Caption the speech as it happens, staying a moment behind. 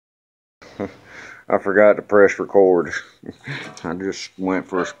I forgot to press record. I just went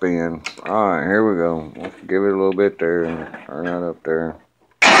for a spin. Alright, here we go. Let's give it a little bit there and turn that up there.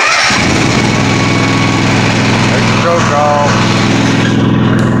 Take the choke off.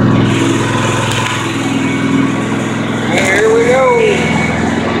 Here we go.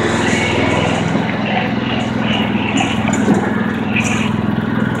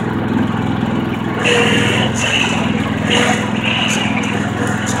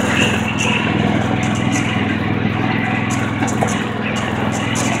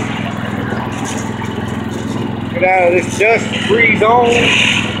 Get out of this dust-free zone.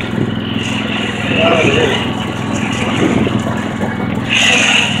 Get out of here.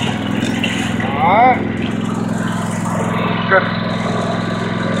 Alright. Good.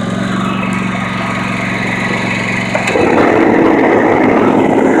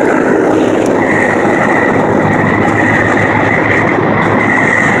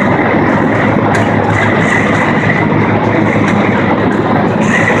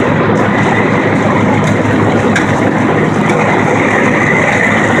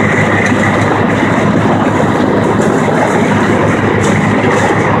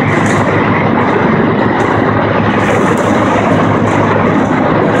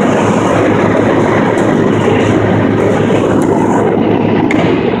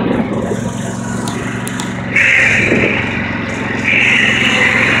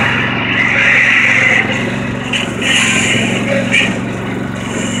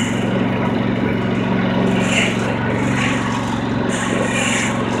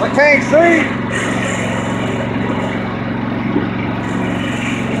 I can't see.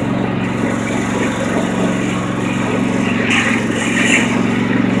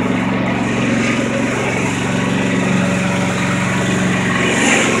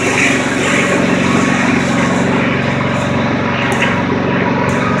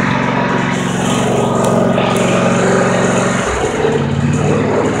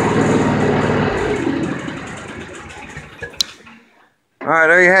 Alright,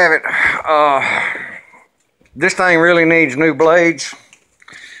 there you have it. This thing really needs new blades.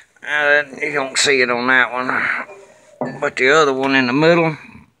 You don't see it on that one. But the other one in the middle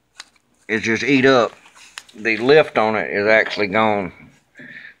is just eat up. The lift on it is actually gone.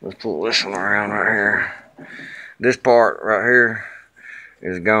 Let's pull this one around right here. This part right here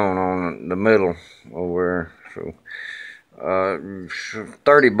is gone on the middle over there. So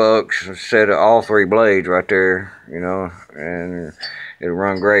 30 bucks set of all three blades right there, you know, and it'll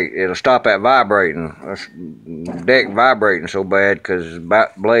run great. It'll stop that vibrating. That deck vibrating so bad because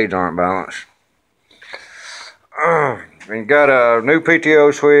blades aren't balanced. And got a new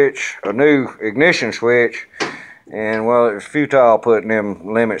PTO switch, a new ignition switch, and well, it's futile putting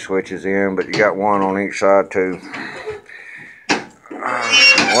them limit switches in, but you got one on each side too.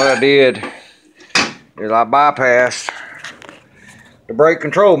 What I did is I bypassed the brake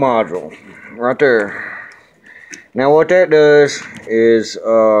control module right there. Now what that does is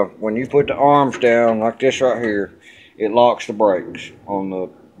when you put the arms down like this right here, it locks the brakes on the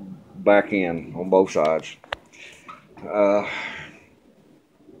back end on both sides. And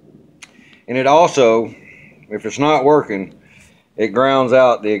it also, if it's not working, it grounds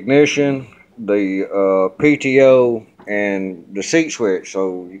out the ignition, the PTO, and the seat switch,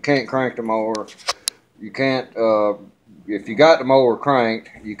 so you can't crank the mower. You can't if you got the mower cranked,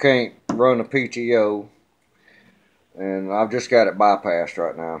 you can't run the PTO, and I've just got it bypassed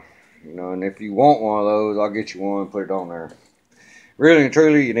right now, you know. And if you want one of those, I'll get you one and put it on there. Really and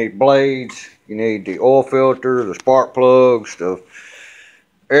truly, you need blades, you need the oil filter, the spark plugs, the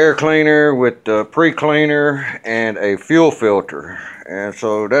air cleaner with the pre-cleaner, and a fuel filter. And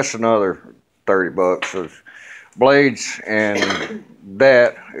so that's another 30 bucks. So blades and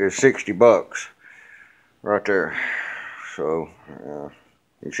that is 60 bucks right there. So,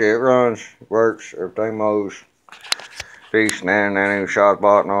 you see it runs, works, everything mows. Peace, nan, shot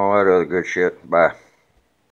bot, and all that other good shit. Bye.